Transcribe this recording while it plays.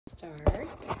Start.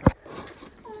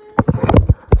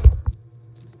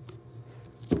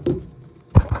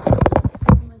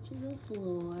 So much of the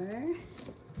floor.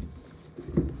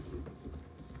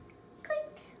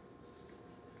 Click.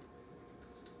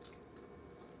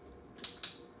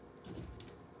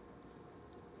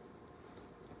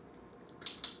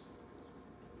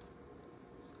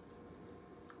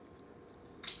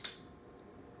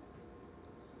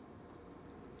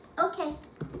 Okay.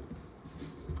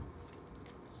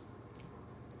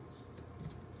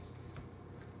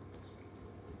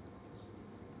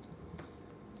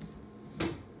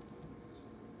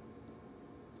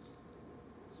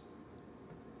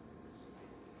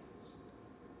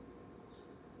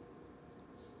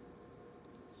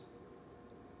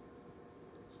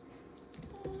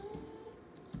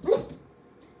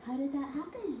 How did that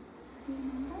happen? Do you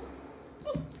remember?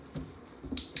 Hey.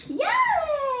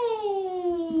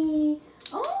 Yay!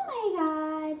 Oh my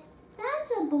God!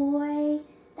 That's a boy.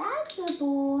 That's a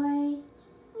boy.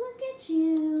 Look at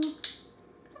you.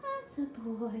 That's a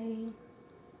boy.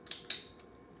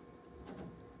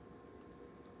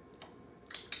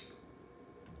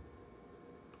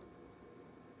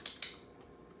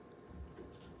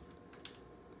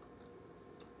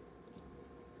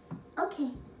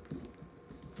 Okay.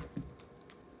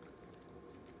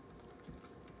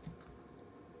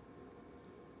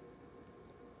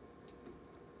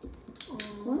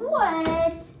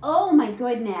 What? Oh my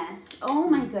goodness. Oh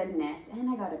my goodness. And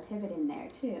I got a pivot in there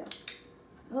too.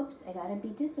 Oops, I gotta be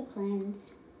disciplined.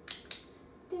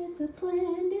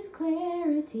 Disciplined is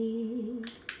clarity.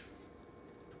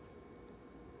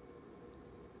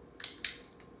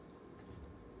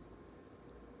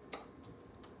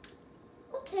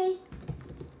 Okay.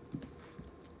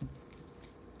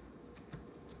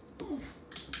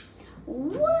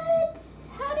 What?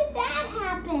 How did that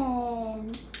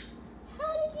happen?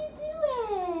 How did you do it?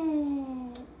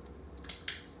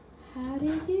 How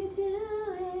did you do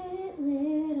it,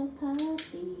 little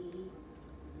puppy?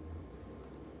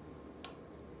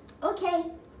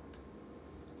 Okay.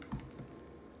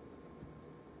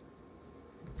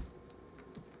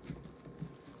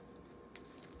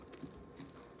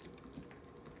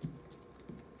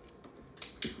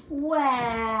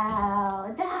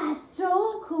 Wow, that's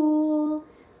so cool.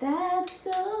 That's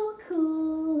so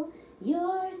cool.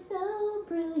 You're so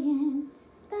brilliant.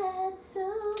 That's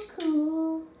so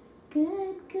cool.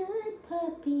 Good, good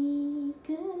puppy.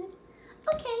 Good.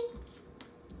 Okay.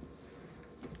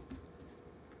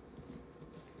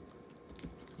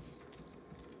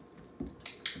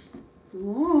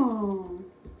 Ooh.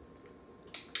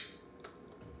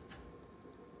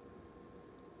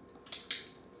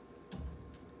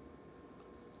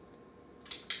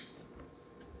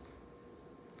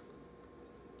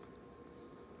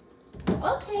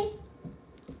 Okay.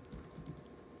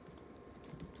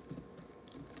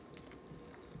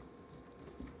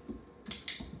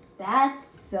 That's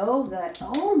so good.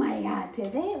 Oh my God,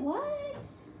 pivot, what?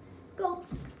 Go.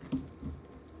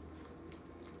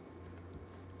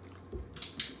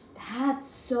 That's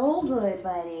so good,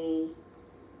 buddy.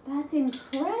 That's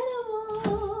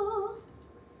incredible.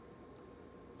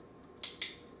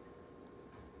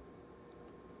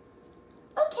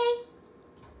 Okay.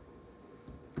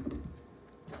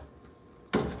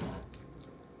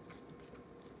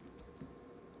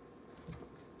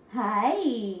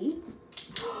 Hi.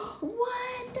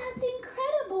 What? That's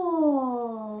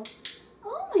incredible.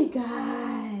 Oh my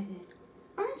God.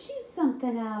 Aren't you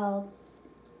something else?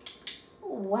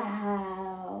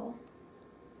 Wow.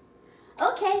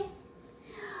 Okay.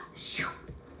 It's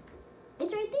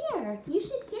right there. You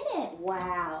should get it.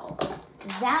 Wow.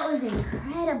 That was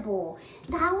incredible.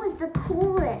 That was the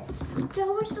coolest. That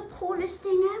was the coolest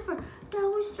thing ever. That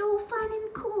was so fun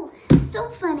and cool. So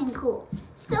fun and cool.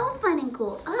 So fun and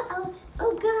cool. Uh-oh.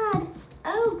 Oh, God.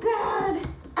 Oh, God.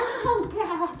 Oh,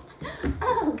 God.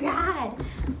 Oh, God.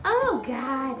 Oh,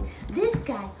 God. This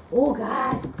guy. Oh,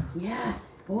 God. Yeah.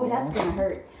 Oh, that's going to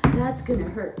hurt. That's going to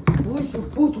hurt. Oh,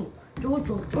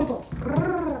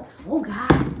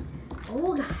 God.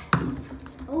 Oh, God.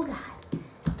 Oh, God.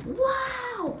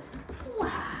 Wow.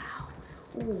 Wow.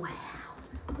 Wow. Wow.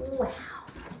 Wow.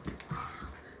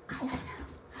 I don't know.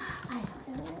 I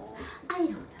don't know. I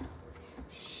don't know.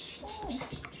 Shh.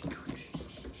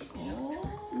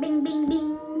 Bing, bing,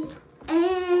 bing.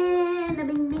 And a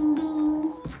bing, bing,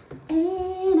 bing.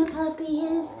 And a puppy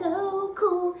is so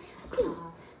cool. Pew,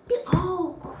 pew.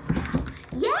 Oh, crap.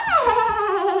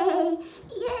 Yay!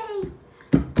 Yay!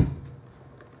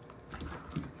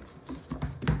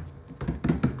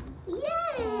 Yay!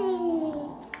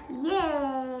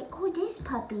 Yay! Oh, this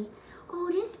puppy. Oh,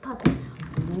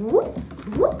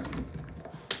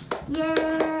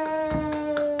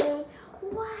 Yay!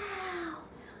 Wow!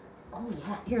 Oh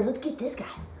yeah, here, let's get this guy.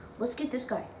 Let's get this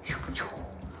guy.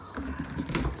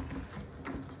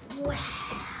 Wow!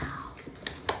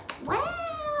 Wow!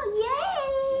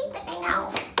 Yay!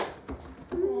 Ow!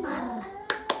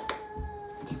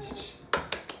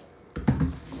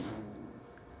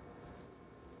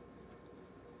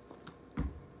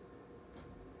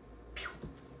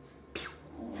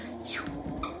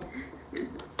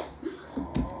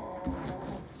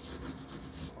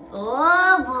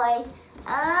 Oh boy!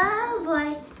 Oh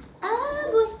boy! Oh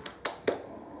boy!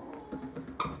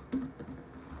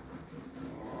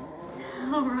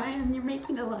 Oh, Ryan, you're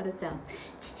making a lot of sounds.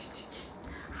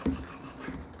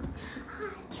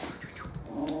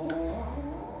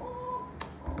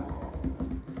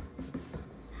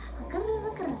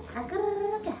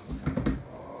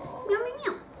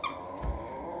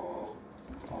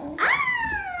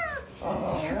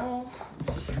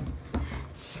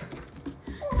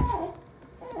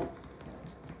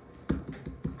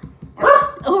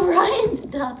 Oh, Ryan,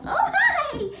 stop. Oh,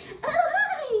 hi. Oh,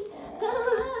 hi.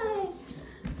 Oh, hi.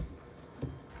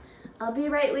 I'll be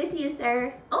right with you,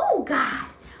 sir. Oh, God.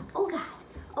 Oh, God.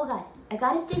 Oh, God. I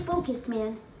gotta stay focused,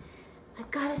 man. I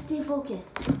gotta stay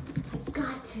focused. I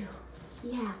got to.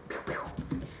 Yeah.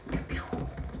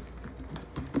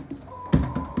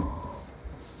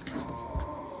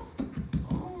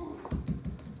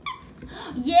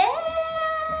 Yeah!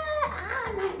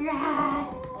 Oh, my God.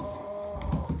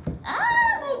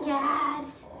 Oh, my God.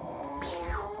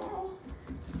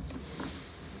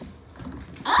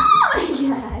 Oh, my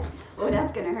God. Oh,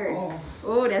 that's gonna hurt.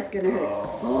 Oh, that's gonna hurt.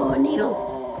 Oh, needles.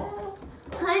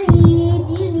 Honey,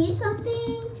 do you need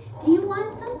something? Do you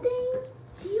want something?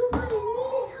 Do you want to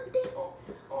need something?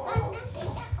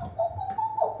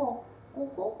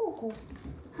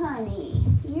 Honey,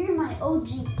 you're my OG.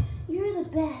 You're the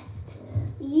best.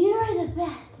 You're the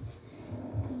best.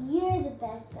 You're the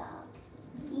best dog.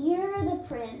 You're the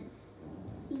prince.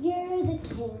 You're the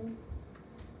king.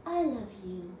 I love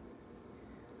you.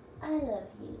 I love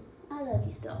you. I love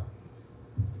you so.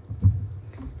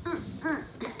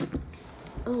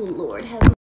 Oh, Lord, have